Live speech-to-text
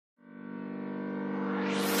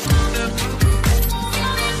Hey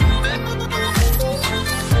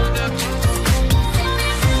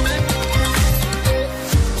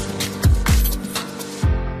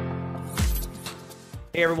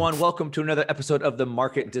everyone, welcome to another episode of the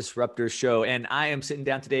Market Disruptors Show. And I am sitting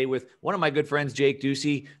down today with one of my good friends, Jake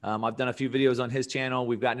Ducey. I've done a few videos on his channel.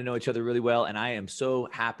 We've gotten to know each other really well. And I am so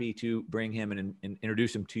happy to bring him and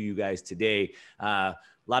introduce him to you guys today. A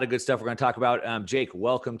lot of good stuff we're going to talk about. Jake,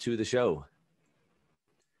 welcome to the show.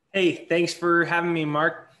 Hey, thanks for having me,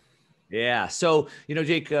 Mark. Yeah. So,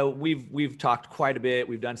 Jake, we've talked quite a bit.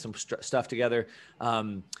 We've done some stuff together.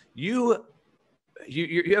 You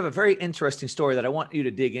have a very interesting story that I want you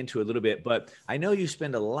to dig into a little bit, but I know you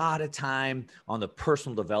spend a lot of time on the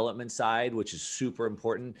personal development side, which is super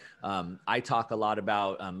important. I talk a lot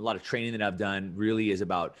about a lot of training that I've done really is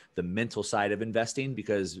about the mental side of investing,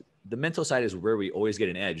 because the mental side is where we always get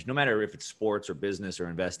an edge, no matter if it's sports or business or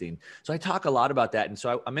investing. So I talk a lot about that. And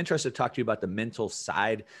so I'm interested to talk to you about the mental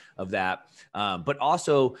side of that. But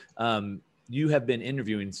also you have been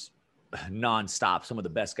interviewing nonstop some of the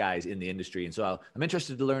best guys in the industry. And so I'm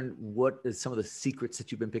interested to learn what is some of the secrets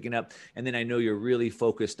that you've been picking up. And then I know you're really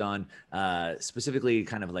focused on specifically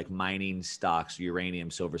kind of like mining stocks,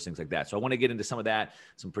 uranium, silver, things like that. So I want to get into some of that,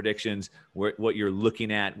 some predictions, what you're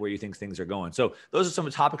looking at, where you think things are going. So those are some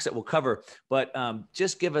of the topics that we'll cover, but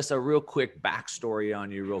just give us a real quick backstory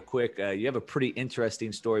on you real quick. You have a pretty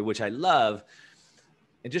interesting story, which I love.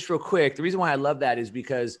 And just real quick, the reason why I love that is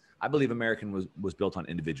because I believe American was built on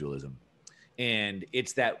individualism. And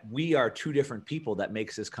it's that we are two different people that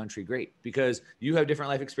makes this country great, because you have different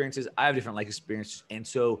life experiences. I have different life experiences. And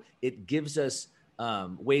so it gives us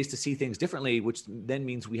ways to see things differently, which then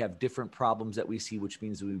means we have different problems that we see, which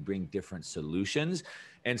means we bring different solutions.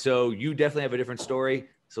 And so you definitely have a different story.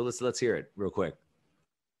 So let's hear it real quick.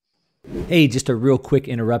 Hey, just a real quick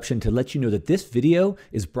interruption to let you know that this video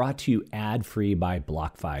is brought to you ad-free by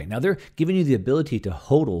BlockFi. Now, they're giving you the ability to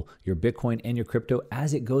hodl your Bitcoin and your crypto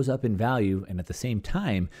as it goes up in value, and at the same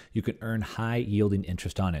time, you can earn high-yielding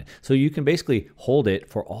interest on it. So you can basically hold it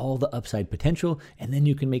for all the upside potential, and then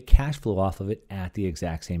you can make cash flow off of it at the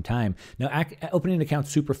exact same time. Now, opening an account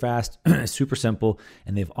super fast, super simple,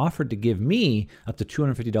 and they've offered to give me up to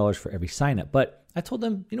 $250 for every sign-up, but I told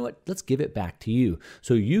them, you know what, let's give it back to you.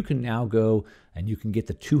 So you can now go and you can get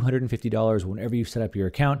the $250 whenever you set up your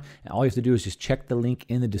account. And all you have to do is just check the link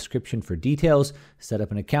in the description for details, set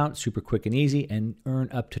up an account, super quick and easy, and earn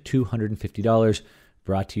up to $250,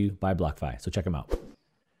 brought to you by BlockFi. So check them out.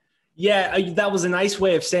 Yeah, that was a nice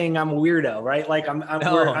way of saying I'm a weirdo, right? Like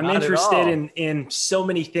I'm interested in so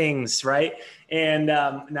many things, right? And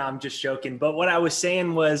no, I'm just joking. But what I was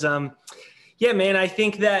saying was, yeah, man, I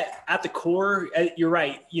think that at the core, you're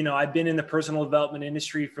right. I've been in the personal development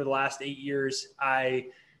industry for the last 8 years.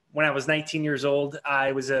 When I was 19 years old,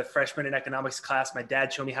 I was a freshman in economics class. My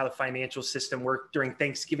dad showed me how the financial system worked during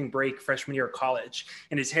Thanksgiving break, freshman year of college.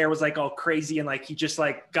 And his hair was like all crazy. And like, he just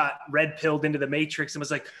like got red pilled into the matrix and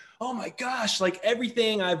was like, oh my gosh, like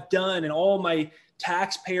everything I've done and all my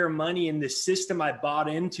taxpayer money in this system I bought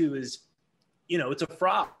into is, it's a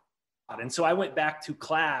fraud. And so I went back to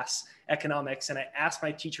class economics and I asked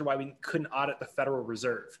my teacher why we couldn't audit the Federal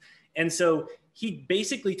Reserve. And so he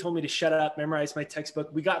basically told me to shut up, memorize my textbook.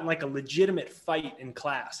 We got in like a legitimate fight in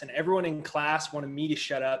class, and everyone in class wanted me to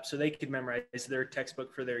shut up so they could memorize their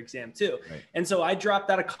textbook for their exam too. Right. And so I dropped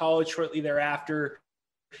out of college shortly thereafter,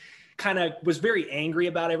 kind of was very angry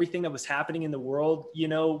about everything that was happening in the world,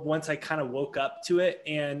 once I kind of woke up to it.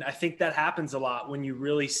 And I think that happens a lot when you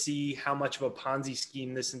really see how much of a Ponzi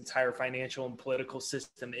scheme this entire financial and political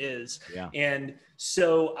system is. Yeah. And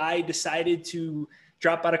so I decided to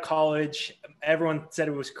drop out of college. Everyone said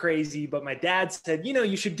it was crazy, but my dad said,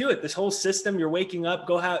 you should do it. This whole system, you're waking up,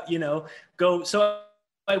 go. So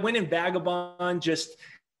I went in vagabond, just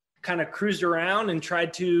kind of cruised around and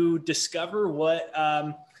tried to discover what,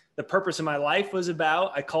 the purpose of my life was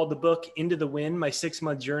about. I called the book Into the Wind, my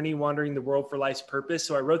 6-month journey wandering the world for life's purpose.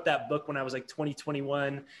 So I wrote that book when I was like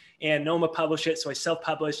 21, and Noma published it. So I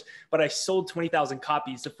self-published, but I sold 20,000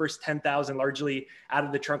 copies, the first 10,000 largely out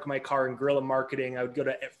of the trunk of my car in guerrilla marketing. I would go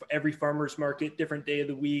to every farmer's market, different day of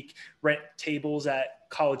the week, rent tables at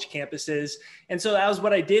college campuses. And so that was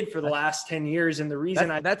what I did for the last 10 years. And the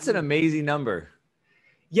reason that's an amazing number.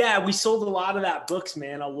 Yeah, we sold a lot of that books,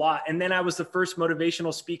 man, a lot. And then I was the first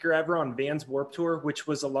motivational speaker ever on Vans Warped Tour, which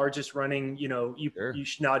was the largest running, you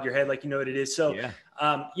should nod your head like you know what it is. So, yeah.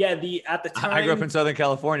 At the time, I grew up in Southern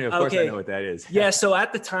California. Of course I know what that is. Yeah. So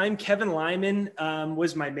at the time, Kevin Lyman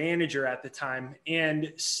was my manager at the time.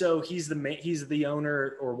 And so he's the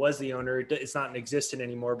owner, or was the owner. It's not in existence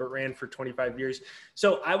anymore, but ran for 25 years.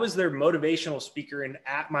 So I was their motivational speaker, and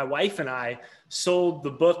my wife and I sold the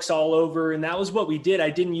books all over. And that was what we did. I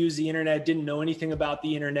didn't use the internet, didn't know anything about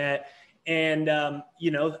the internet. And,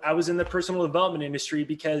 I was in the personal development industry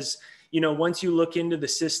because, once you look into the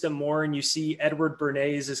system more and you see Edward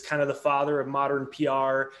Bernays as kind of the father of modern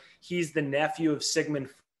PR, he's the nephew of Sigmund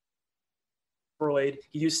Freud.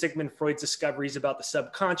 He used Sigmund Freud's discoveries about the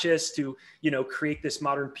subconscious to, create this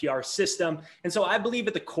modern PR system. And so I believe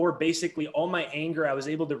at the core, basically all my anger, I was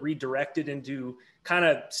able to redirect it into kind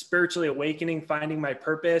of spiritually awakening, finding my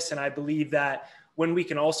purpose. And I believe that when we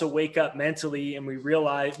can also wake up mentally and we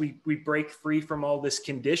realize we break free from all this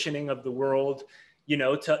conditioning of the world,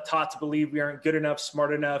 taught to believe we aren't good enough,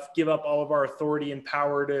 smart enough, give up all of our authority and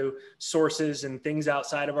power to sources and things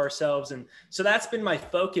outside of ourselves. And so that's been my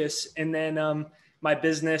focus. And then my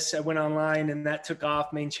business, I went online and that took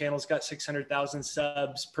off. Main channel's got 600,000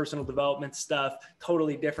 subs, personal development stuff,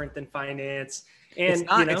 totally different than finance. And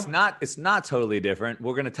it's not totally different.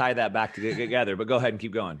 We're going to tie that back together, but go ahead and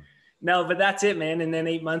keep going. No, but that's it, man. And then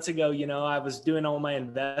 8 months ago, I was doing all my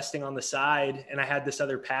investing on the side, and I had this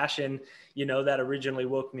other passion, that originally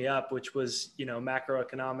woke me up, which was,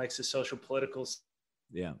 macroeconomics, the social political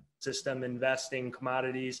system, investing,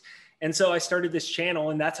 commodities. And so I started this channel,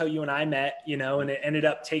 and that's how you and I met, and it ended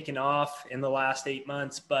up taking off in the last 8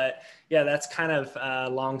 months. But yeah, that's kind of a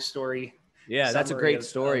long story. Yeah, that's a great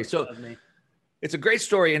story. It's a great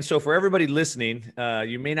story. And so for everybody listening,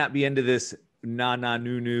 you may not be into this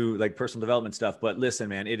new like personal development stuff, but listen,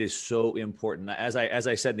 man, it is so important. As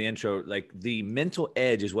I said in the intro, like the mental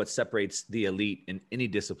edge is what separates the elite in any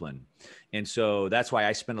discipline. And so that's why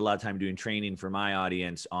I spend a lot of time doing training for my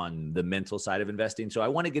audience on the mental side of investing. So I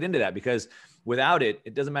want to get into that because without it,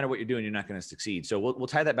 it doesn't matter what you're doing, you're not going to succeed. So we'll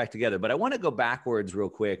tie that back together, but I want to go backwards real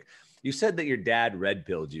quick. You said that your dad red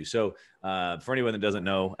pilled you. So for anyone that doesn't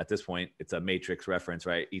know at this point, it's a Matrix reference,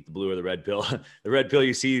 right? Eat the blue or the red pill. The red pill,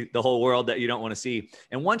 you see the whole world that you don't want to see.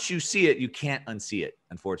 And once you see it, you can't unsee it,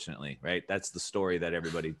 unfortunately, right? That's the story that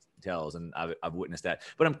everybody tells. And I've witnessed that.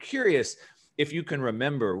 But I'm curious if you can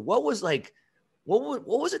remember, what was it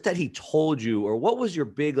that he told you, or what was your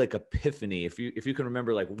big like epiphany? If you can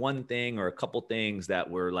remember like one thing or a couple things that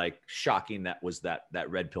were like shocking, that was that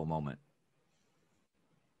red pill moment.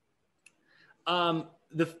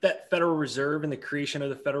 The Federal Reserve and the creation of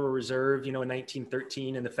the Federal Reserve, in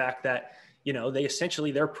 1913, and the fact that,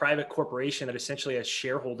 they're a private corporation that essentially has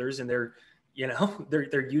shareholders, and they're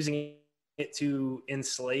using it to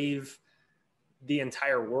enslave the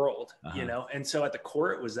entire world, and so at the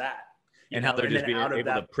core, it was that. And how they're just being able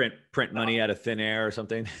to print money out of thin air or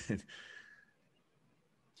something.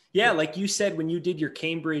 Yeah, like you said, when you did your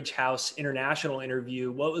Cambridge House International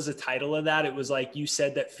interview, what was the title of that? It was like you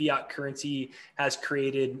said that fiat currency has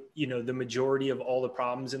created, the majority of all the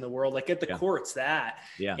problems in the world. Like at the core, it's that.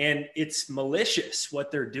 Yeah. And it's malicious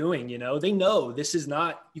what they're doing. They know this is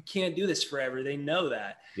not, you can't do this forever. They know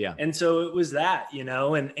that. Yeah. And so it was that,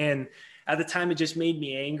 and at the time it just made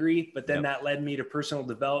me angry, but then that led me to personal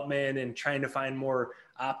development and trying to find more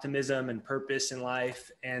optimism and purpose in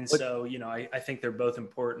life. And so, I think they're both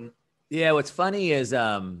important. Yeah. What's funny is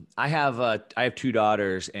I have two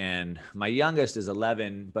daughters, and my youngest is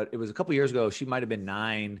 11, but it was a couple of years ago. She might've been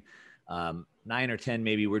 9 or 10,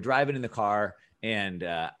 maybe. We're driving in the car, and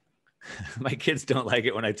my kids don't like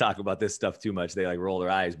it when I talk about this stuff too much. They like roll their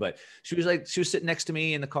eyes, but she was sitting next to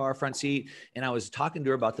me in the car front seat. And I was talking to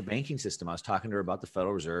her about the banking system. I was talking to her about the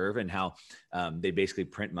Federal Reserve and how they basically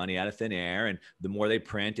print money out of thin air. And the more they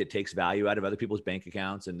print, it takes value out of other people's bank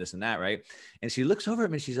accounts and this and that. Right. And she looks over at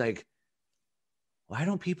me and she's like, why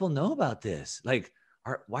don't people know about this? Like,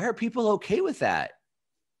 why are people okay with that?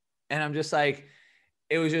 And I'm just like,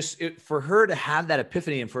 it was just for her to have that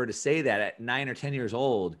epiphany and for her to say that at 9 or 10 years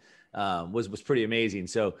old, was pretty amazing.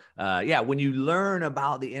 So, when you learn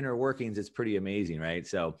about the inner workings, it's pretty amazing. Right.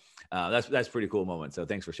 So, that's pretty cool moment. So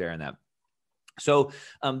thanks for sharing that. So,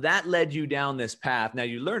 that led you down this path. Now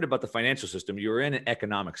you learned about the financial system. You were in an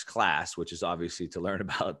economics class, which is obviously to learn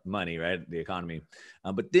about money, right? The economy.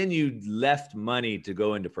 But then you left money to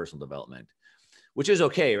go into personal development, which is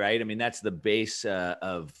okay. Right. I mean, that's the base,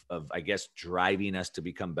 of, I guess, driving us to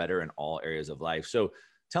become better in all areas of life. So,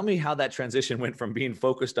 tell me how that transition went from being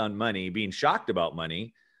focused on money, being shocked about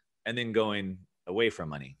money, and then going away from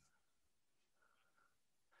money.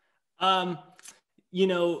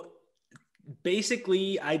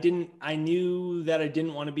 Basically I knew that I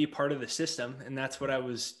didn't want to be part of the system, and that's what I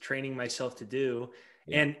was training myself to do.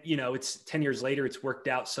 Yeah. And, it's 10 years later, it's worked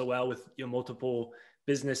out so well with, multiple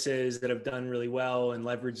businesses that have done really well and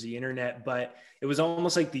leveraged the internet, but it was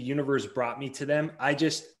almost like the universe brought me to them. I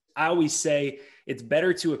always say it's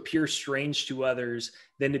better to appear strange to others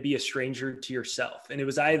than to be a stranger to yourself. And it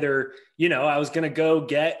was either, I was going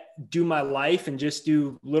to do my life and just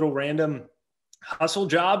do little random hustle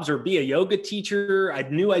jobs or be a yoga teacher. I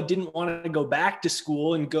knew I didn't want to go back to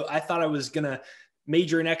school I thought I was going to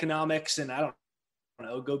major in economics and I don't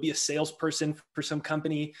know, go be a salesperson for some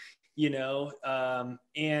company,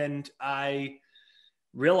 and I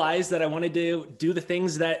realized that I wanted to do the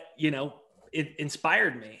things that, it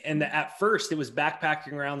inspired me. And at first it was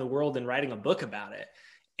backpacking around the world and writing a book about it.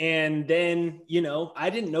 And then, I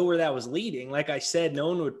didn't know where that was leading. Like I said, no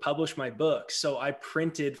one would publish my book. So I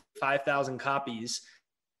printed 5,000 copies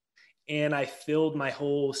and I filled my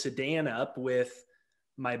whole sedan up with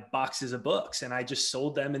my boxes of books and I just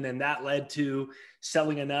sold them. And then that led to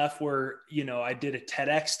selling enough where, I did a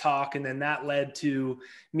TEDx talk, and then that led to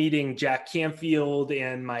meeting Jack Canfield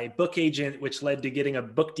and my book agent, which led to getting a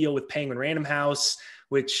book deal with Penguin Random House,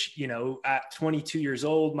 which, at 22 years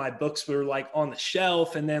old, my books were like on the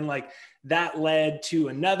shelf. And then like that led to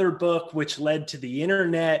another book, which led to the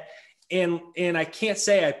internet. And I can't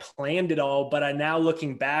say I planned it all, but I now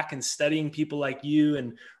looking back and studying people like you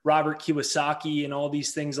and Robert Kiyosaki and all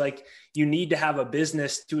these things, like you need to have a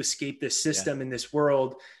business to escape this system in this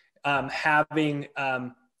world. Having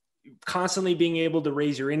constantly being able to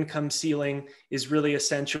raise your income ceiling is really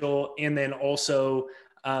essential. And then also,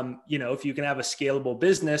 if you can have a scalable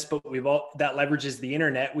business, but that leverages the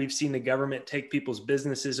internet. We've seen the government take people's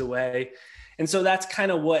businesses away. And so that's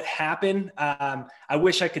kind of what happened. I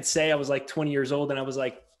wish I could say I was like 20 years old and I was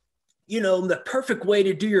like, the perfect way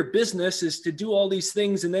to do your business is to do all these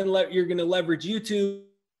things. And then you're going to leverage YouTube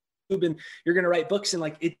and you're going to write books. And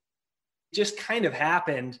like, it just kind of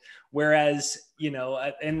happened. Whereas,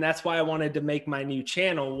 and that's why I wanted to make my new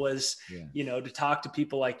channel was, to talk to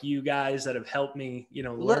people like you guys that have helped me,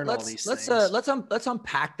 learn all these things. Let's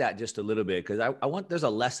unpack that just a little bit. Cause there's a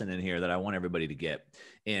lesson in here that I want everybody to get.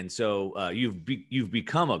 And so you've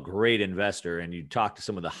become a great investor and you talk to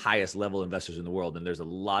some of the highest level investors in the world. And there's a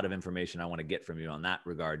lot of information I want to get from you on that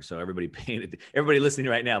regard. So everybody listening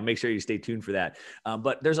right now, make sure you stay tuned for that.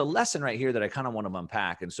 But there's a lesson right here that I kind of want to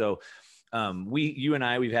unpack. And so you and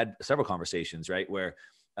I, we've had several conversations, right? Where,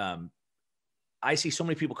 I see so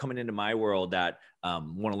many people coming into my world that,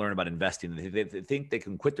 want to learn about investing. They think they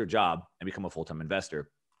can quit their job and become a full-time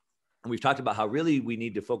investor. And we've talked about how really we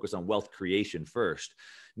need to focus on wealth creation first.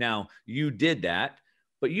 Now you did that,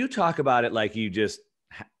 but you talk about it like you just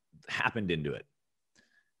happened into it,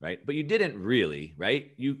 right? But you didn't really, right?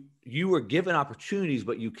 You were given opportunities,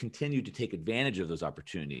 but you continued to take advantage of those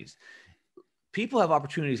opportunities. People have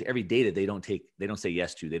opportunities every day that they don't say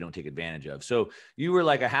yes to, they don't take advantage of. So you were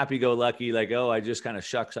like a happy-go-lucky, like, oh, I just kind of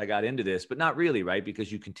shucks, I got into this, but not really, right?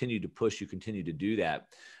 Because you continue to push, you continue to do that.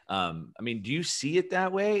 Do you see it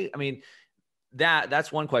that way? That's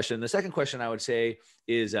one question. The second question I would say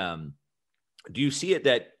is, do you see it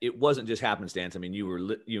that it wasn't just happenstance? You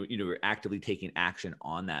were actively taking action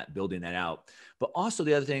on that, building that out. But also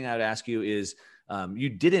the other thing I would ask you is, you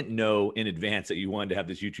didn't know in advance that you wanted to have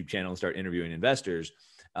this YouTube channel and start interviewing investors.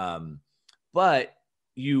 But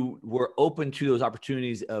you were open to those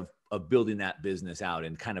opportunities of building that business out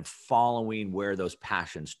and kind of following where those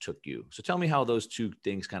passions took you. So tell me how those two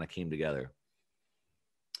things kind of came together.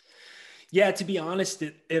 Yeah, to be honest,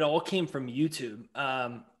 it all came from YouTube.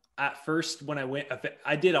 At first, when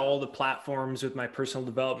I did all the platforms with my personal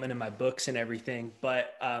development and my books and everything.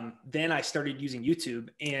 But then I started using YouTube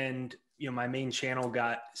and my main channel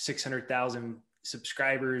got 600,000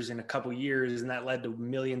 subscribers in a couple years, and that led to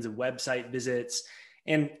millions of website visits.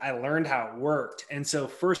 And I learned how it worked. And so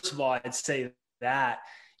first of all, I'd say that,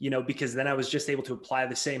 because then I was just able to apply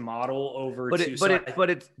the same model over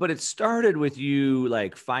But it started with you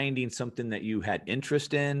like finding something that you had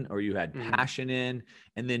interest in or you had passion in,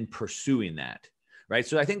 and then pursuing that. Right.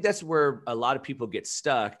 So I think that's where a lot of people get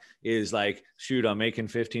stuck is like, shoot, I'm making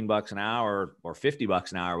 $15 an hour or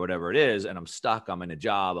 $50 an hour, whatever it is. And I'm stuck. I'm in a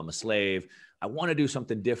job. I'm a slave. I want to do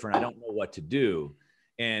something different. I don't know what to do.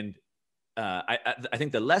 And I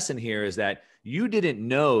think the lesson here is that you didn't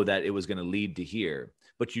know that it was going to lead to here,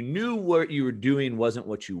 but you knew what you were doing wasn't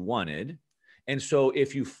what you wanted. And so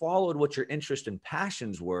if you followed what your interests and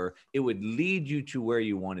passions were, it would lead you to where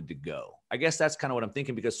you wanted to go. I guess that's kind of what I'm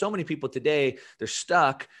thinking, because so many people today, they're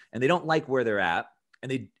stuck and they don't like where they're at.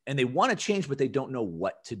 and they want to change, but they don't know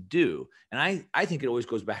what to do. And I think it always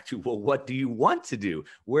goes back to, well, what do you want to do?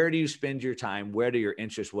 Where do you spend your time? Where are your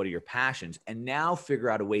interests? What are your passions? And now figure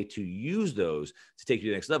out a way to use those to take you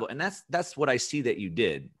to the next level. And that's what I see that you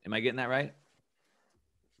did. Am I getting that right?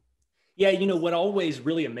 Yeah. You know, what always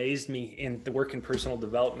really amazed me in the work in personal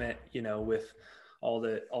development, you know, with all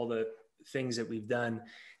the things that we've done,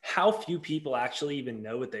 how few people actually even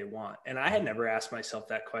know what they want. And I had never asked myself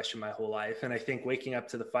that question my whole life. And I think waking up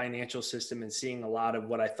to the financial system and seeing a lot of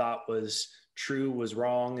what I thought was true was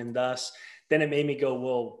wrong. And thus, then it made me go,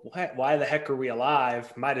 well, why the heck are we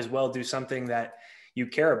alive? Might as well do something that you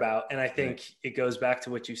care about. And I think it goes back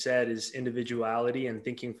to what you said, is individuality and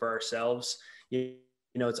thinking for ourselves. You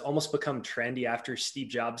know, it's almost become trendy after Steve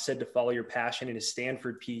Jobs said to follow your passion in his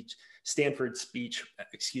Stanford speech,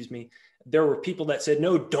 there were people that said,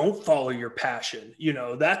 no, don't follow your passion. You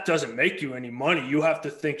know, that doesn't make you any money. You have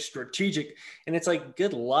to think strategic. And it's like,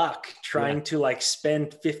 good luck trying to like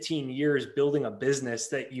spend 15 years building a business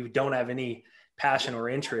that you don't have any passion or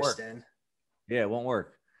interest in. Yeah, it won't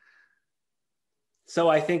work. So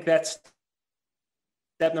I think that's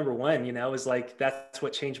step number one, you know, is like, that's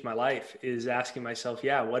what changed my life, is asking myself,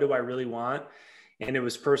 yeah, what do I really want? And it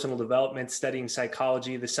was personal development, studying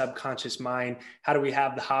psychology, the subconscious mind. How do we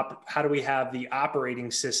have the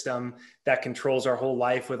operating system that controls our whole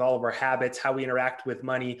life with all of our habits, how we interact with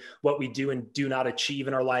money, what we do and do not achieve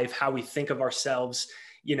in our life, how we think of ourselves.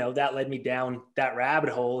 You know, that led me down that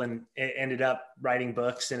rabbit hole, and it ended up writing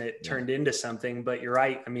books, and it turned into something. But you're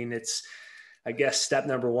right. I mean, I guess step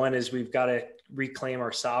number one is we've got to reclaim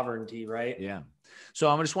our sovereignty, right? Yeah. So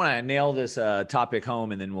I just want to nail this topic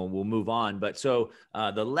home, and then we'll move on. But so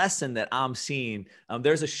the lesson that I'm seeing,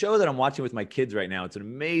 there's a show that I'm watching with my kids right now. It's an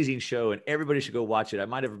amazing show, and everybody should go watch it. I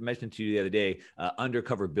might have mentioned to you the other day,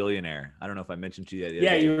 Undercover Billionaire. I don't know if I mentioned to you the other day.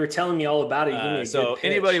 Yeah, you were telling me all about it. You gave me a so good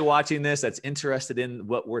pitch. Anybody watching this that's interested in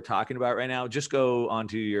what we're talking about right now, just go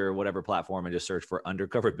onto your whatever platform and just search for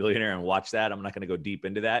Undercover Billionaire and watch that. I'm not going to go deep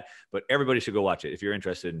into that, but everybody should go watch it if you're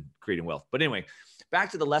interested in creating wealth. But anyway, back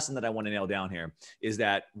to the lesson that I want to nail down here is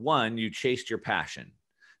that, one, you chased your passion.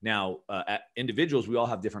 Now, individuals, we all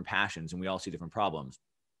have different passions and we all see different problems.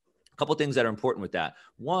 A couple of things that are important with that.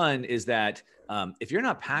 One is that if you're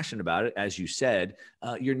not passionate about it, as you said,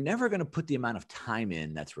 you're never going to put the amount of time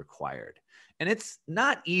in that's required. And it's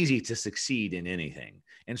not easy to succeed in anything.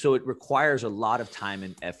 And so it requires a lot of time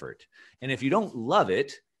and effort. And if you don't love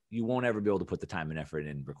it, you won't ever be able to put the time and effort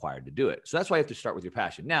in required to do it. So that's why you have to start with your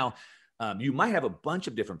passion. Now, you might have a bunch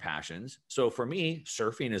of different passions. So for me,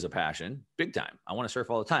 surfing is a passion, big time. I want to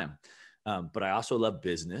surf all the time. But I also love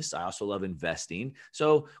business. I also love investing.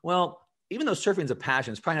 So, well, even though surfing is a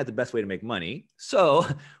passion, it's probably not the best way to make money. So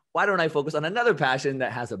why don't I focus on another passion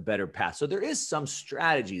that has a better path? So there is some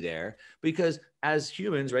strategy there, because as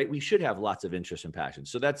humans, right, we should have lots of interests and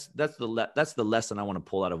passions. So that's the lesson I want to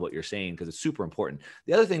pull out of what you're saying, because it's super important.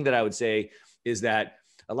 The other thing that I would say is that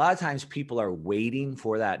a lot of times people are waiting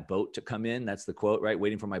for that boat to come in. That's the quote, right?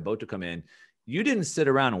 Waiting for my boat to come in. You didn't sit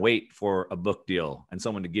around and wait for a book deal and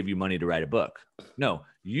someone to give you money to write a book. No,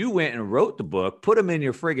 you went and wrote the book, put them in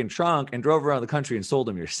your friggin' trunk, and drove around the country and sold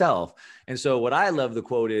them yourself. And so what I love the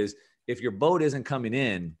quote is, if your boat isn't coming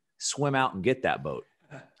in, swim out and get that boat.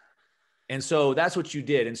 And so that's what you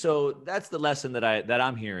did. And so that's the lesson that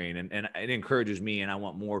I'm hearing, and it encourages me, and I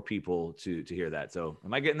want more people to hear that. So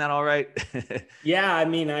am I getting that all right? Yeah. I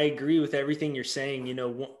mean, I agree with everything you're saying. You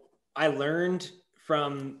know, I learned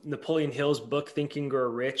from Napoleon Hill's book, Think and Grow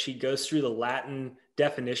Rich. He goes through the Latin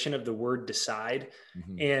definition of the word decide,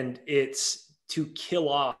 and it's to kill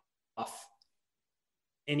off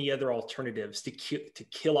any other alternatives, to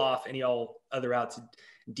kill off any other out, to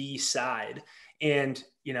decide. And,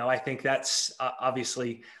 you know, I think that's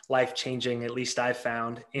obviously life-changing, at least I've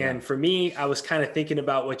found. And for me, I was kind of thinking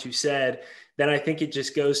about what you said. Then I think it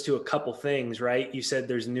just goes to a couple things, right? You said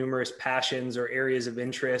there's numerous passions or areas of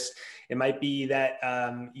interest. It might be that,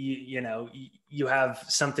 you have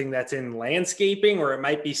something that's in landscaping, or it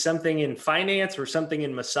might be something in finance or something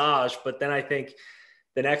in massage. But then I think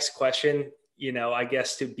the next question, you know, I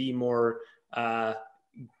guess to be more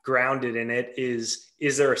grounded in it is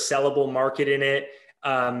there a sellable market in it?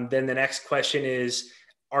 Then the next question is,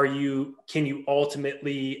 can you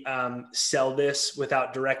ultimately sell this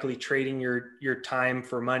without directly trading your time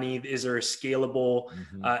for money? Is there a scalable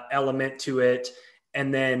element to it?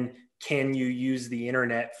 And then can you use the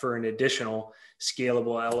internet for an additional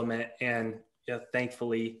scalable element? And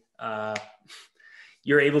thankfully,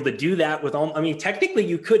 you're able to do that with all. I mean, technically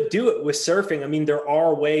you could do it with surfing. I mean, there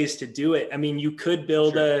are ways to do it. I mean, you could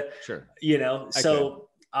build so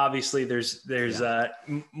obviously there's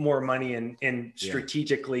more money in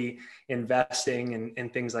strategically investing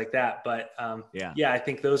and things like that. But I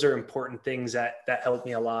think those are important things that helped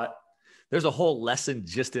me a lot. There's a whole lesson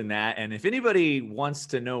just in that. And if anybody wants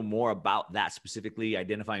to know more about that specifically,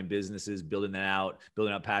 identifying businesses, building out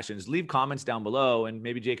passions, leave comments down below, and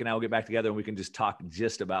maybe Jake and I will get back together and we can just talk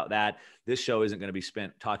just about that. This show isn't going to be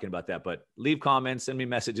spent talking about that, but leave comments, send me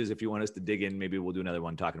messages if you want us to dig in. Maybe we'll do another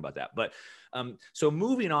one talking about that. But so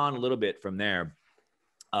moving on a little bit from there,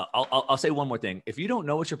 I'll say one more thing. If you don't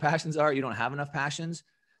know what your passions are, you don't have enough passions,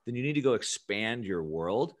 then you need to go expand your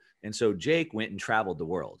world. And so Jake went and traveled the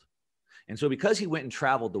world. And so because he went and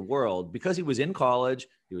traveled the world, because he was in college,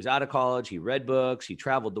 he was out of college, he read books, he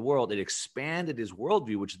traveled the world, it expanded his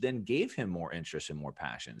worldview, which then gave him more interests and more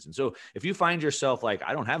passions. And so if you find yourself like,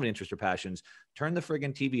 I don't have an interest or passions, turn the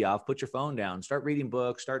friggin' TV off, put your phone down, start reading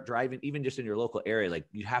books, start driving, even just in your local area. Like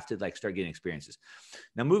you have to like start getting experiences.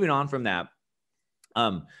 Now, moving on from that,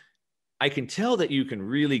 I can tell that you can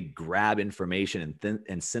really grab information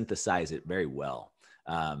and synthesize it very well.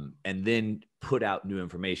 And then put out new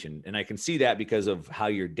information. And I can see that because of how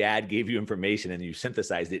your dad gave you information and you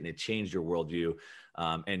synthesized it and it changed your worldview.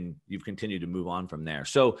 And you've continued to move on from there.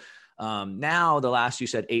 So now the last, you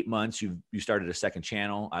said 8 months, you started a second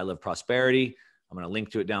channel, I Love Prosperity. I'm going to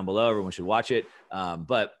link to it down below. Everyone should watch it.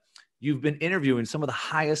 But you've been interviewing some of the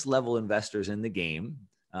highest level investors in the game,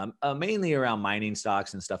 mainly around mining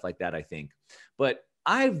stocks and stuff like that, I think. But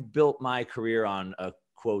I've built my career on a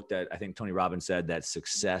quote that I think Tony Robbins said, that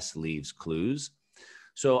success leaves clues.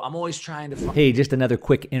 So I'm always trying to find. Hey, just another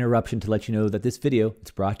quick interruption to let you know that this video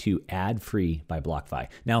is brought to you ad-free by BlockFi.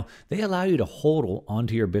 Now, they allow you to hodl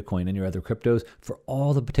onto your Bitcoin and your other cryptos for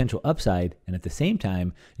all the potential upside. And at the same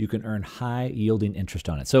time, you can earn high yielding interest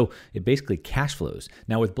on it. So it basically cash flows.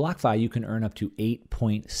 Now with BlockFi, you can earn up to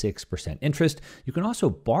 8.6% interest. You can also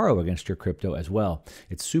borrow against your crypto as well.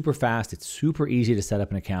 It's super fast. It's super easy to set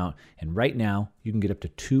up an account. And right now, you can get up to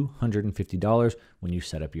 $250 when you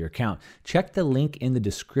set up your account. Check the link in the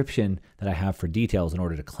description that I have for details in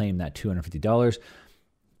order to claim that $250,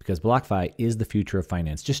 because BlockFi is the future of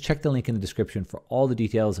finance. Just check the link in the description for all the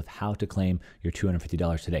details of how to claim your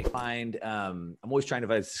 $250 today. I'm always trying to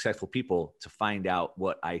find successful people to find out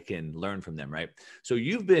what I can learn from them, right? So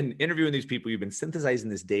you've been interviewing these people, you've been synthesizing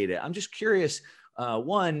this data. I'm just curious,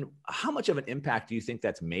 one, how much of an impact do you think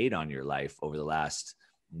that's made on your life over the last,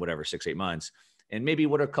 6-8 months? And maybe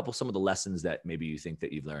what are some of the lessons that maybe you think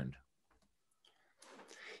that you've learned?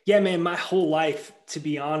 Yeah, man, my whole life, to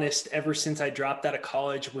be honest, ever since I dropped out of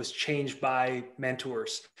college, was changed by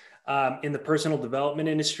mentors. In the personal development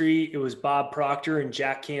industry, it was Bob Proctor and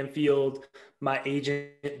Jack Canfield, my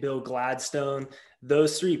agent, Bill Gladstone,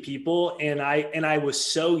 those three people. And I was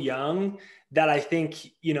so young that I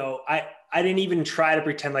think, I didn't even try to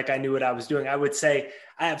pretend like I knew what I was doing. I would say,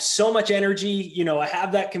 I have so much energy, I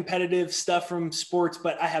have that competitive stuff from sports,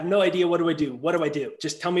 but I have no idea. What do I do? What do I do?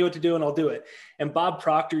 Just tell me what to do and I'll do it. And Bob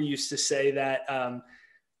Proctor used to say that,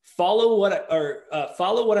 follow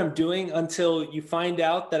what I'm doing until you find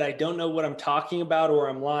out that I don't know what I'm talking about or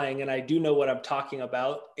I'm lying and I do know what I'm talking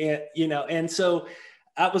about. And so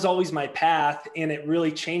that was always my path, and it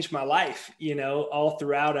really changed my life. All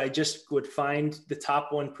throughout, I just would find the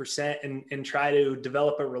top 1% and try to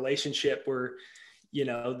develop a relationship where,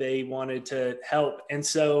 they wanted to help. And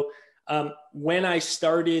so when I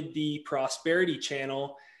started the Prosperity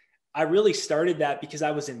channel, I really started that because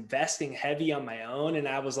I was investing heavy on my own. And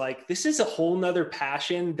I was like, this is a whole nother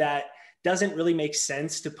passion that doesn't really make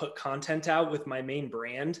sense to put content out with my main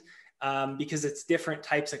brand because it's different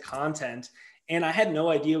types of content. And I had no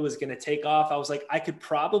idea it was going to take off. I was like, I could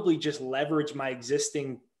probably just leverage my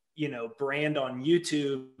existing, brand on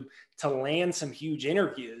YouTube to land some huge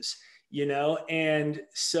interviews, And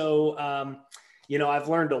so, I've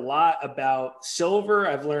learned a lot about silver.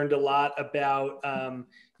 I've learned a lot about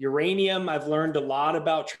uranium. I've learned a lot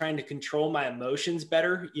about trying to control my emotions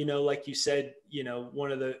better. Like you said,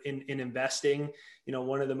 one of the, in investing,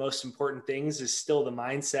 one of the most important things is still the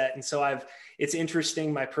mindset. And so it's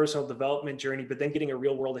interesting, my personal development journey, but then getting a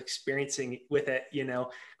real world experiencing with it,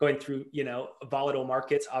 going through, volatile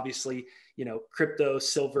markets, obviously, crypto,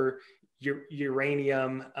 silver,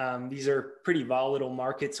 uranium. These are pretty volatile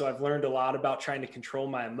markets. So I've learned a lot about trying to control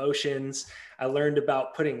my emotions. I learned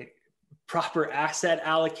about putting proper asset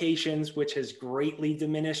allocations, which has greatly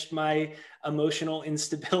diminished my emotional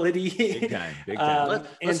instability. Big time.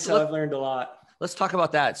 I've learned a lot. Let's talk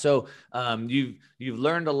about that. So you've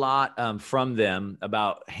learned a lot from them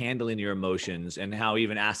about handling your emotions and how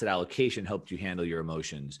even asset allocation helped you handle your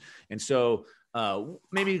emotions. And so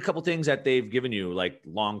maybe a couple things that they've given you, like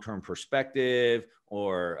long-term perspective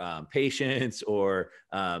or patience, or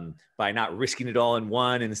by not risking it all in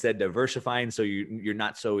one, instead diversifying so you're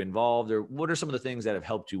not so involved? Or what are some of the things that have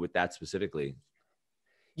helped you with that specifically?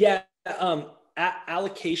 Yeah,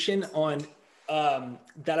 allocation on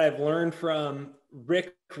that I've learned from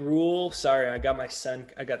Rick Rule. Sorry, I got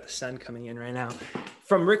the sun coming in right now.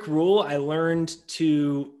 From Rick Rule, I learned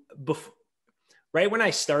to right when I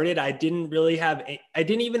started, I didn't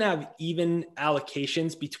even have even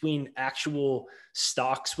allocations between actual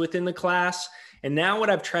stocks within the class. And now what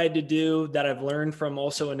I've tried to do that I've learned from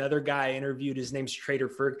also another guy I interviewed, his name's Trader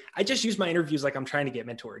Ferg. I just use my interviews like I'm trying to get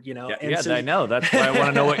mentored, you know? Yeah, and I know. That's why I want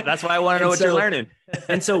to know that's why I want to know what you're learning.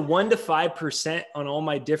 And so 1 to 5% on all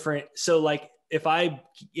my different, so like if I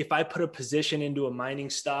put a position into a mining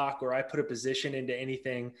stock, or I put a position into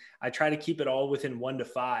anything, I try to keep it all within 1 to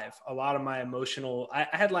 5. A lot of my emotional, I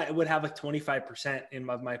would have like 25% in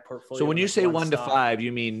my portfolio. So when you say 1 to stock. 5,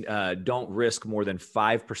 you mean don't risk more than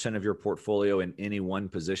 5% of your portfolio in any one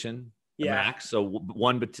position? Yeah. Max. So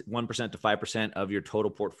 1% to 5% of your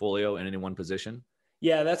total portfolio in any one position.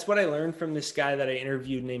 Yeah, that's what I learned from this guy that I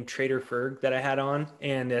interviewed named Trader Ferg that I had on,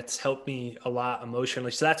 and it's helped me a lot emotionally.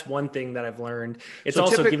 So that's one thing that I've learned. It's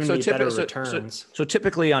also given me better returns. So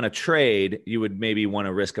typically on a trade, you would maybe want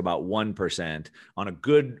to risk about 1%. On a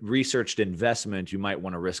good researched investment, you might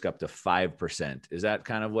want to risk up to 5%. Is that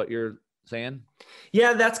kind of what you're saying?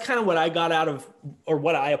 Yeah, that's kind of what I got out of, or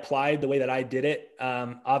what I applied, the way that I did it.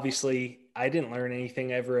 Obviously, I didn't learn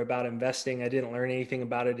anything ever about investing. I didn't learn anything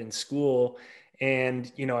about it in school.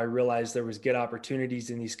 And, you know, I realized there was good opportunities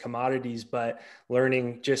in these commodities, but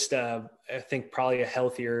learning just, I think probably a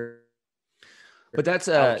healthier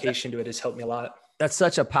allocation to it has helped me a lot. That's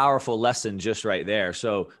such a powerful lesson just right there.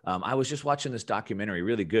 So I was just watching this documentary,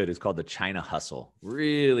 really good. It's called The China Hustle.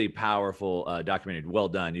 Really powerful documentary. Well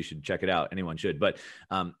done. You should check it out. Anyone should. But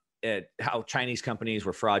how Chinese companies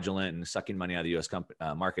were fraudulent and sucking money out of the U.S.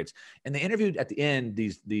 markets. And they interviewed at the end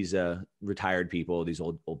these retired people, these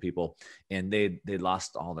old people, and they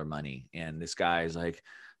lost all their money. And this guy's like,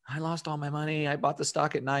 I lost all my money. I bought the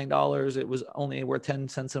stock at $9. It was only worth 10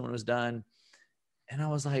 cents when it was done. And I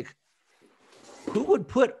was like, who would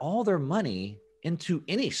put all their money into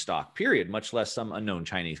any stock, period, much less some unknown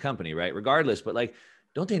Chinese company, right? Regardless, but like,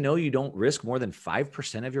 don't they know you don't risk more than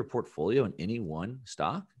 5% of your portfolio in any one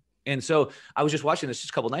stock? And so I was just watching this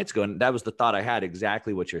just a couple of nights ago, and that was the thought I had,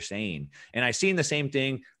 exactly what you're saying. And I seen the same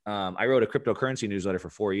thing. I wrote a cryptocurrency newsletter for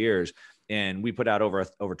 4 years, and we put out over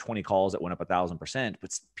 20 calls that went up 1,000%,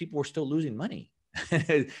 but people were still losing money.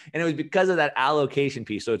 And it was because of that allocation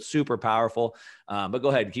piece. So it's super powerful. But go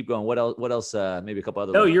ahead, keep going. What else? Maybe a couple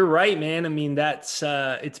other. No, you're right, man. I mean, that's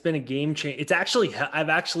it's been a game changer. It's actually, I've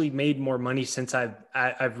actually made more money since I've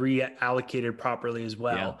reallocated properly as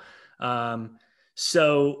well. Yeah.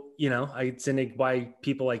 So, you know, I think why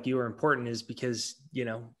people like you are important is because, you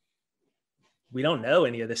know, we don't know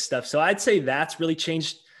any of this stuff. So I'd say that's really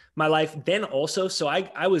changed my life. Then also, so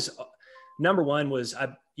I was, number one was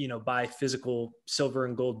buy physical silver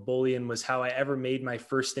and gold bullion was how I ever made my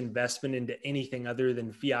first investment into anything other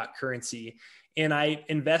than fiat currency. And I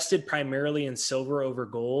invested primarily in silver over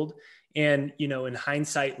gold. And, you know, in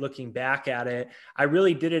hindsight, looking back at it, I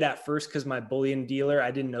really did it at first because my bullion dealer,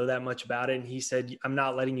 I didn't know that much about it. And he said, I'm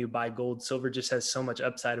not letting you buy gold. Silver just has so much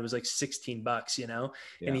upside. It was like $16, you know?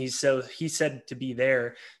 Yeah. And he said to be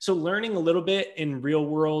there. So learning a little bit in real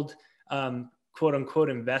world, quote unquote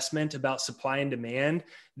investment about supply and demand.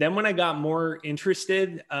 Then when I got more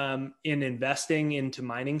interested in investing into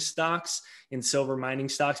mining stocks, in silver mining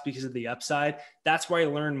stocks because of the upside, that's where I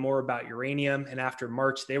learned more about uranium. And after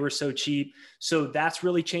March, they were so cheap. So that's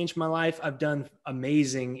really changed my life. I've done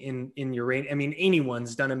amazing in uranium. I mean,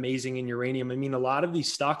 anyone's done amazing in uranium. I mean, a lot of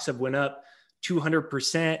these stocks have went up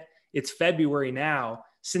 200%. It's February now.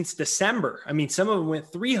 Since December. I mean, some of them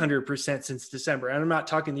went 300% since December. And I'm not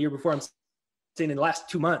talking the year before. I'm in the last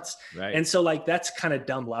 2 months. Right. And so like, that's kind of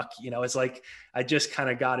dumb luck, you know, it's like, I just kind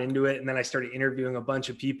of got into it and then I started interviewing a bunch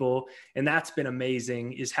of people, and that's been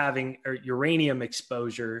amazing, is having a uranium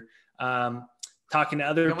exposure, talking to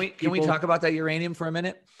other people. Can we talk about that uranium for a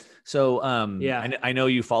minute? So, yeah, I know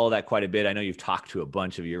you follow that quite a bit. I know you've talked to a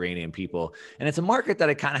bunch of uranium people, and it's a market that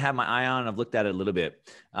I kind of have my eye on. I've looked at it a little bit.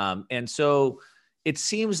 And so it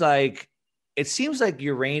seems like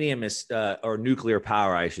uranium is, or nuclear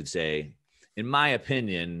power, I should say, in my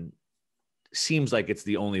opinion, seems like it's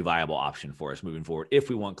the only viable option for us moving forward if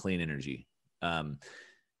we want clean energy,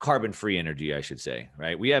 carbon-free energy, I should say,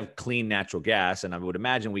 right? We have clean natural gas, and I would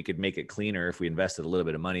imagine we could make it cleaner if we invested a little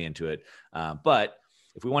bit of money into it. But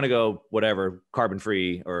if we want to go whatever,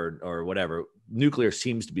 carbon-free or whatever, nuclear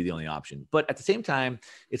seems to be the only option. But at the same time,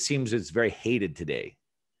 it seems it's very hated today.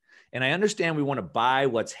 And I understand we want to buy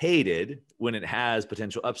what's hated when it has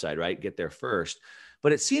potential upside, right? Get there first.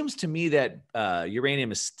 But it seems to me that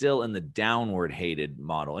uranium is still in the downward hated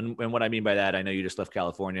model. And what I mean by that, I know you just left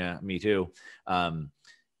California, me too.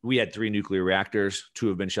 We had 3 nuclear reactors, 2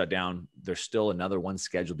 have been shut down. There's still another one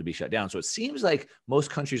scheduled to be shut down. So it seems like most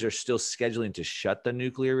countries are still scheduling to shut the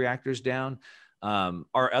nuclear reactors down.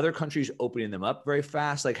 Are other countries opening them up very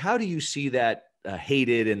fast? Like, how do you see that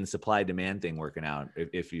hated and supply demand thing working out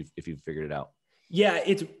if you've figured it out? Yeah,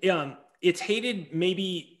 it's hated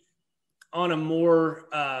maybe on a more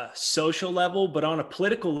social level, but on a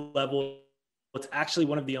political level, it's actually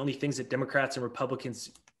one of the only things that Democrats and Republicans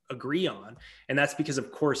agree on. And that's because,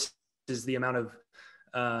 of course, is the amount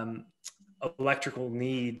of electrical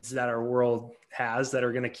needs that our world has that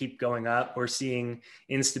are going to keep going up. We're seeing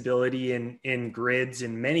instability in grids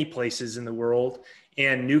in many places in the world,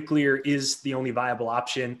 and nuclear is the only viable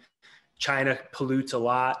option. China pollutes a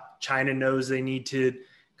lot. China knows they need to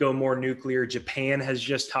go more nuclear. Japan has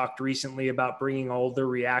just talked recently about bringing all their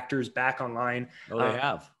reactors back online. Oh, they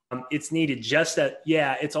have. It's needed just that.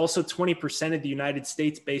 Yeah. It's also 20% of the United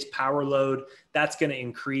States based power load. That's going to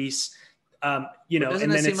increase, and then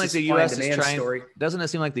it's like the U.S. is trying, story. Doesn't it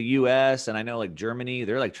seem like the U.S. and I know like Germany,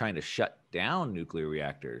 they're like trying to shut down nuclear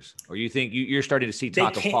reactors, or you think you're starting to see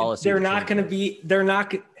talk of policy? They're not going to be,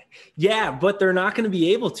 yeah, but they're not going to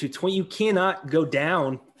be able to. You cannot go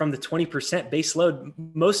down from the 20% base load.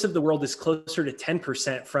 Most of the world is closer to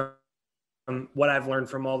 10% from what I've learned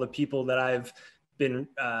from all the people that I've been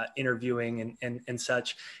interviewing and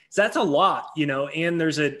such. So that's a lot, and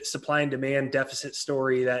there's a supply and demand deficit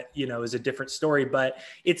story that, is a different story, but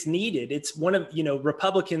it's needed. It's one of,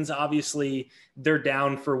 Republicans, obviously they're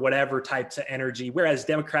down for whatever types of energy, whereas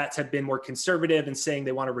Democrats have been more conservative and saying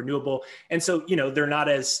they want a renewable. And so, they're not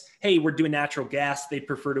as, hey, we're doing natural gas. They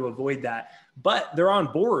prefer to avoid that, but they're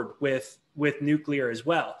on board with nuclear as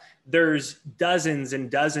well. There's dozens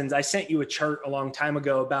and dozens. I sent you a chart a long time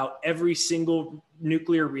ago about every single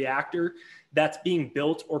nuclear reactor that's being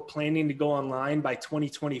built or planning to go online by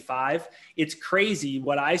 2025. It's crazy.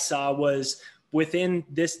 What I saw was within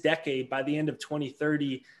this decade, by the end of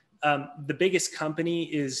 2030, the biggest company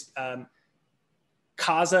is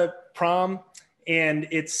Kazatomprom. And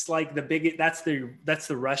it's like the biggest, that's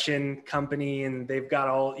the Russian company, and they've got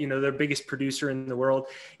all, their biggest producer in the world.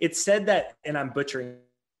 It said that, and I'm butchering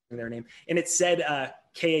their name, and it said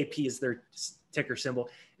KAP is their ticker symbol,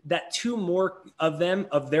 that 2 more of them,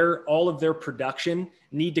 all of their production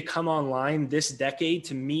need to come online this decade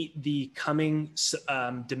to meet the coming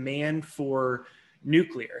demand for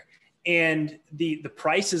nuclear. And the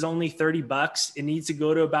price is only $30. It needs to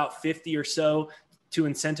go to about 50 or so to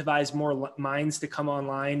incentivize more mines to come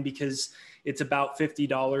online, because it's about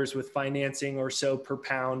 $50 with financing or so per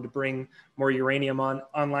pound to bring more uranium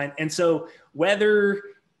online. And so whether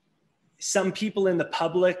some people in the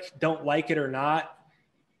public don't like it or not,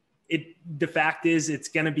 the fact is it's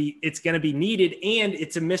going to be needed, and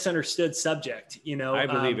it's a misunderstood subject. I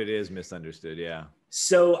believe it is misunderstood. Yeah.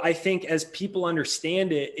 So I think as people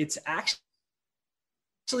understand it, it's actually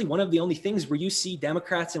one of the only things where you see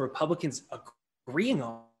Democrats and Republicans agreeing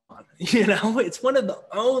on. It's one of the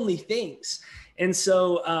only things. And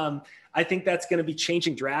so I think that's going to be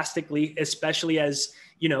changing drastically, especially as,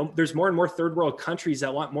 there's more and more third world countries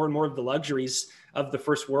that want more and more of the luxuries of the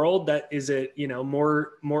first world. That is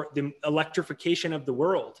more the electrification of the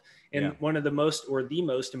world. And one of the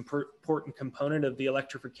most important component of the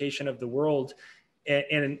electrification of the world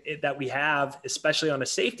and that we have, especially on a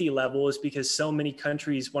safety level, is because so many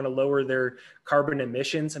countries want to lower their carbon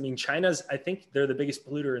emissions. I mean, I think they're the biggest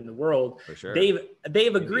polluter in the world. For sure.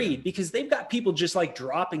 They've agreed, because they've got people just like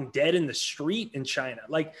dropping dead in the street in China.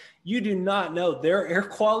 Like, you do not know, their air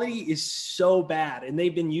quality is so bad, and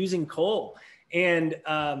they've been using coal. And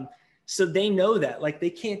so they know that, like,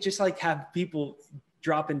 they can't just like have people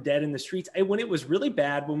dropping dead in the streets. When it was really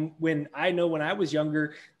bad, when I was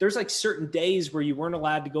younger, there's like certain days where you weren't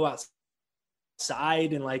allowed to go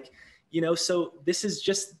outside, and like, so this is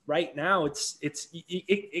just right now,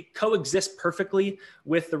 it coexists perfectly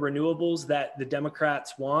with the renewables that the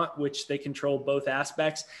Democrats want, which they control both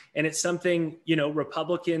aspects. And it's something,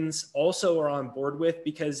 Republicans also are on board with,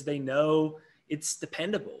 because they know it's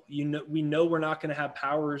dependable. We know we're not going to have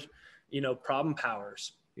powers, problem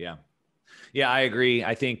powers. Yeah. Yeah, I agree.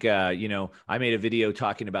 I think, I made a video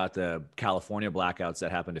talking about the California blackouts that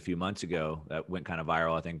happened a few months ago that went kind of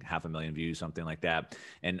viral. I think 500,000 views, something like that.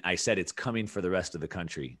 And I said, it's coming for the rest of the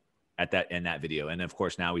country. in that video. And of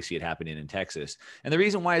course, now we see it happening in Texas. And the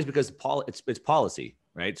reason why is because it's policy,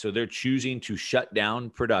 right? So they're choosing to shut down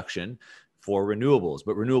production for renewables,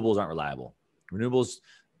 but renewables aren't reliable. Renewables,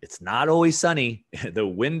 it's not always sunny. The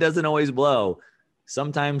wind doesn't always blow.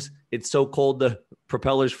 Sometimes it's so cold the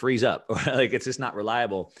propellers freeze up, or like it's just not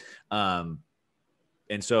reliable.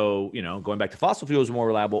 And so, going back to fossil fuels is more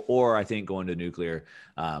reliable, or I think going to nuclear.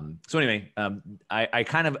 So anyway, I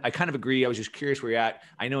kind of agree. I was just curious where you're at.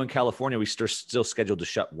 I know in California, we still scheduled to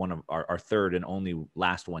shut one of our third and only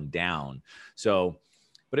last one down. So,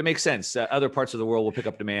 but it makes sense. Other parts of the world will pick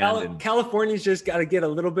up demand. California's just got to get a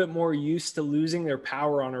little bit more used to losing their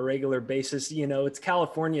power on a regular basis. It's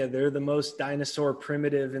California. They're the most dinosaur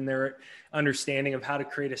primitive in their understanding of how to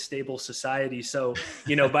create a stable society. So,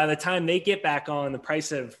 by the time they get back on, the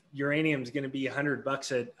price of uranium is going to be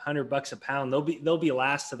 $100 a pound. They'll be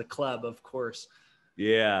last to the club, of course.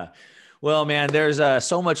 Yeah. Well, man, there's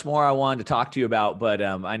so much more I wanted to talk to you about, but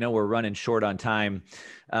I know we're running short on time.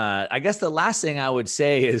 I guess the last thing I would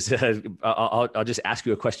say is I'll just ask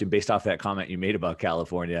you a question based off that comment you made about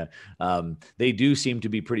California. They do seem to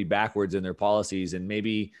be pretty backwards in their policies, and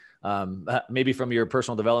maybe from your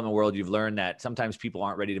personal development world, you've learned that sometimes people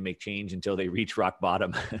aren't ready to make change until they reach rock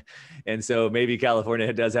bottom. And so maybe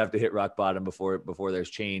California does have to hit rock bottom before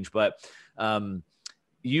there's change. But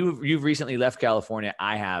you've recently left California.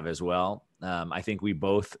 I have as well. I think we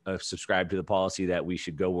both subscribe to the policy that we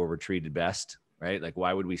should go where we're treated best, right? Like,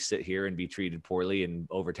 why would we sit here and be treated poorly and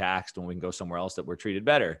overtaxed when we can go somewhere else that we're treated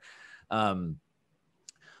better?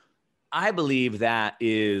 I believe that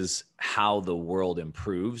is how the world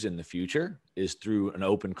improves in the future, is through an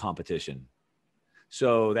open competition.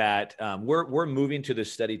 So that we're moving to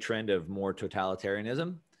this steady trend of more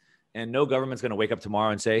totalitarianism, and no government's going to wake up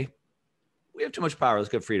tomorrow and say, we have too much power, let's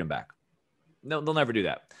get freedom back. No, they'll never do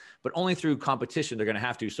that. But only through competition, they're going to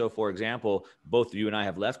have to. So for example, both you and I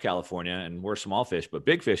have left California, and we're small fish, but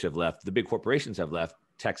big fish have left. The big corporations have left.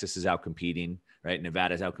 Texas is out competing, right?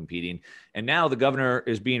 Nevada is out competing. And now the governor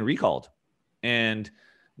is being recalled. And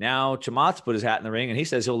now Chamath's put his hat in the ring, and he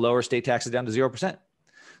says he'll lower state taxes down to 0%.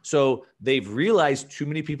 So they've realized too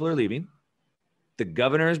many people are leaving. The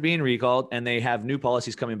governor is being recalled, and they have new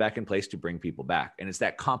policies coming back in place to bring people back. And it's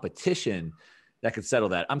that competition that could settle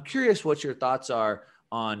that. I'm curious what your thoughts are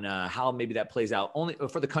on how maybe that plays out, only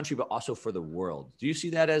for the country, but also for the world. Do you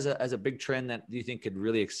see that as a big trend that you think could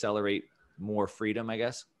really accelerate more freedom, I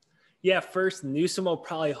guess? Yeah, first, Newsom will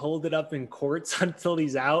probably hold it up in courts until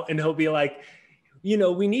he's out, and he'll be like,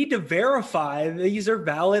 we need to verify these are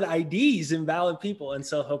valid IDs and valid people. And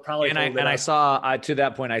so he'll probably I saw to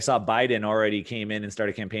that point, I saw Biden already came in and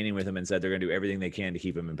started campaigning with him and said they're going to do everything they can to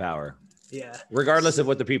keep him in power. Yeah. Regardless of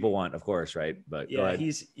what the people want, of course. Right. But yeah,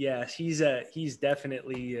 he's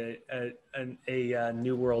definitely a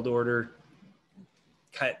New World Order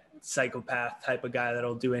psychopath type of guy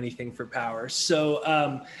that'll do anything for power.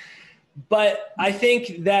 So, but I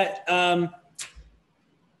think that,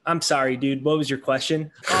 I'm sorry, dude. What was your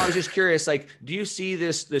question? I was just curious. Like, do you see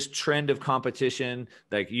this trend of competition?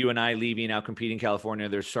 Like you and I leaving out competing California,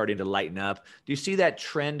 they're starting to lighten up. Do you see that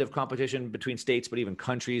trend of competition between states, but even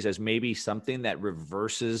countries, as maybe something that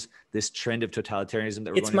reverses this trend of totalitarianism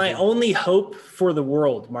that we're It's my only hope for the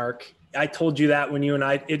world, Mark. I told you that when you and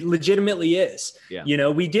I, it legitimately is. Yeah.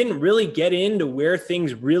 We didn't really get into where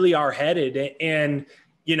things really are headed, and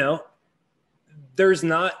there's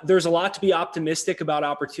a lot to be optimistic about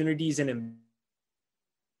opportunities and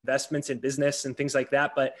investments in business and things like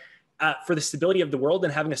that. But for the stability of the world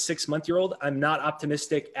and having a 6-month-old, I'm not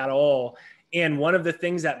optimistic at all. And one of the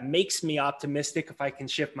things that makes me optimistic, if I can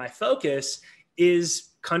shift my focus, is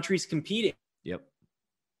countries competing. Yep.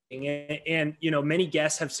 And many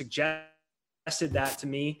guests have suggested that to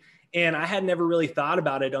me, and I had never really thought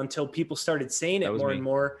about it until people started saying it more and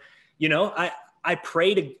more. I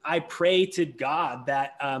pray to God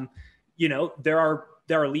that, there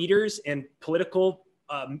are leaders and political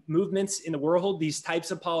movements in the world, these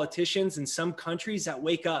types of politicians in some countries that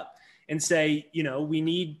wake up and say, we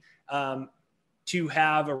need to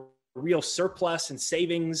have a real surplus and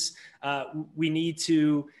savings. We need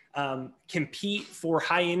to compete for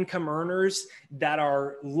high income earners that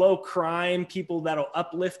are low crime, people that'll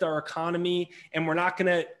uplift our economy. And we're not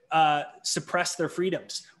going to suppress their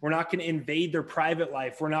freedoms. We're not going to invade their private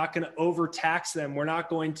life. We're not going to overtax them. We're not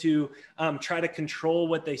going to try to control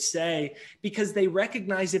what they say, because they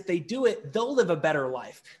recognize if they do it, they'll live a better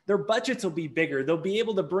life. Their budgets will be bigger. They'll be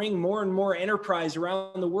able to bring more and more enterprise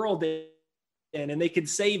around the world, and they could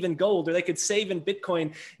save in gold, or they could save in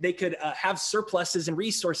Bitcoin. They could have surpluses and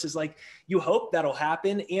resources. Like, you hope that'll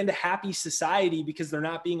happen, and a happy society, because they're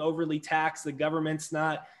not being overly taxed. The government's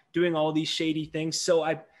not doing all these shady things. So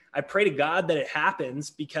I pray to God that it happens,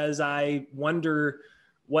 because I wonder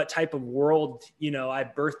what type of world, I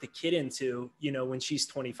birthed the kid into, when she's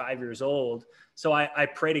 25 years old. So I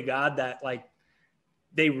pray to God that like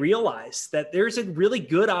they realize that there's a really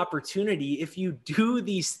good opportunity if you do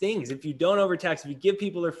these things, if you don't overtax, if you give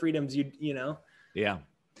people their freedoms, Yeah.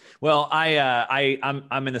 Well,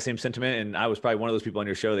 I'm in the same sentiment, and I was probably one of those people on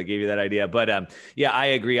your show that gave you that idea. But yeah, I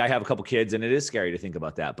agree. I have a couple kids, and it is scary to think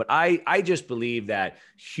about that. But I just believe that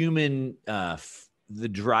the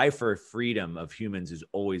drive for freedom of humans is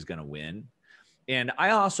always going to win. And I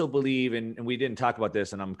also believe, and we didn't talk about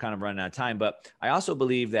this, and I'm kind of running out of time, but I also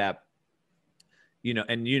believe that,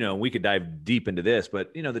 we could dive deep into this,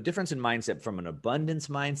 but the difference in mindset from an abundance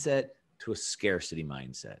mindset to a scarcity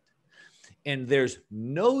mindset. And there's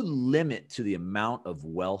no limit to the amount of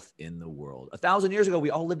wealth in the world. 1,000 years ago, we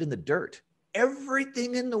all lived in the dirt.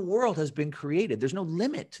 Everything in the world has been created. There's no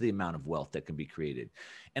limit to the amount of wealth that can be created.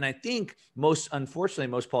 And I think unfortunately,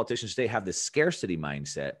 most politicians today have this scarcity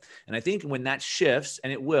mindset. And I think when that shifts,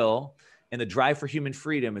 and it will, and the drive for human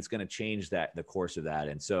freedom, it's going to change the course of that.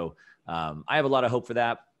 And so I have a lot of hope for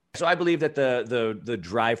that. So I believe that the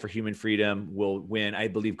drive for human freedom will win. I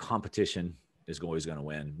believe competition is always going to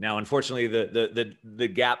win. Now, unfortunately, the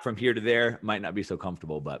gap from here to there might not be so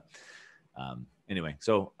comfortable, but anyway,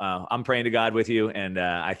 so I'm praying to God with you, and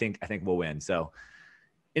I think we'll win. So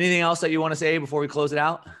anything else that you want to say before we close it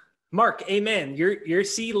out? Mark, amen.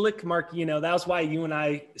 Look, Mark, that was why you and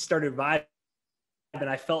I started vibing. And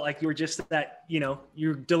I felt like you were just that,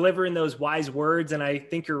 you're delivering those wise words. And I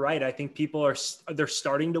think you're right. I think people they're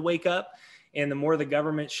starting to wake up. And the more the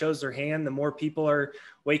government shows their hand, the more people are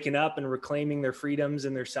waking up and reclaiming their freedoms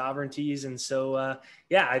and their sovereignties. And so,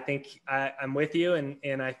 yeah, I think I'm with you.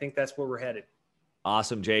 And I think that's where we're headed.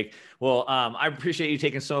 Awesome, Jake. Well, I appreciate you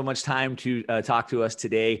taking so much time to talk to us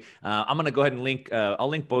today. I'm going to go ahead and I'll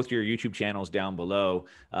link both your YouTube channels down below.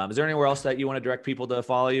 Is there anywhere else that you want to direct people to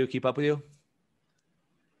follow you, keep up with you?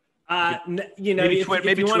 If you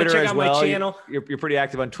want to check out my channel, you're pretty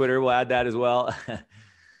active on Twitter. We'll add that as well.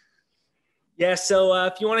 Yeah. So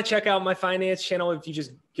if you want to check out my finance channel, if you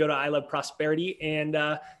just go to I Love Prosperity, and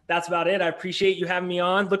that's about it. I appreciate you having me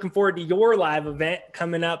on. Looking forward to your live event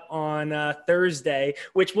coming up on Thursday,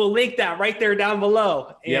 which we'll link that right there down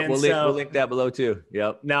below. Yeah, we'll link that below too.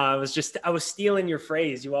 Yep. No, I was stealing your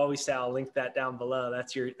phrase. You always say I'll link that down below.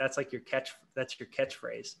 That's your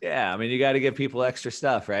catchphrase. Yeah. I mean, you got to give people extra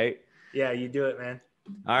stuff, right? Yeah, you do it, man.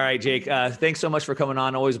 All right, Jake. Thanks so much for coming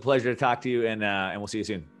on. Always a pleasure to talk to you, and we'll see you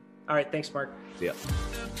soon. All right. Thanks, Mark. See ya.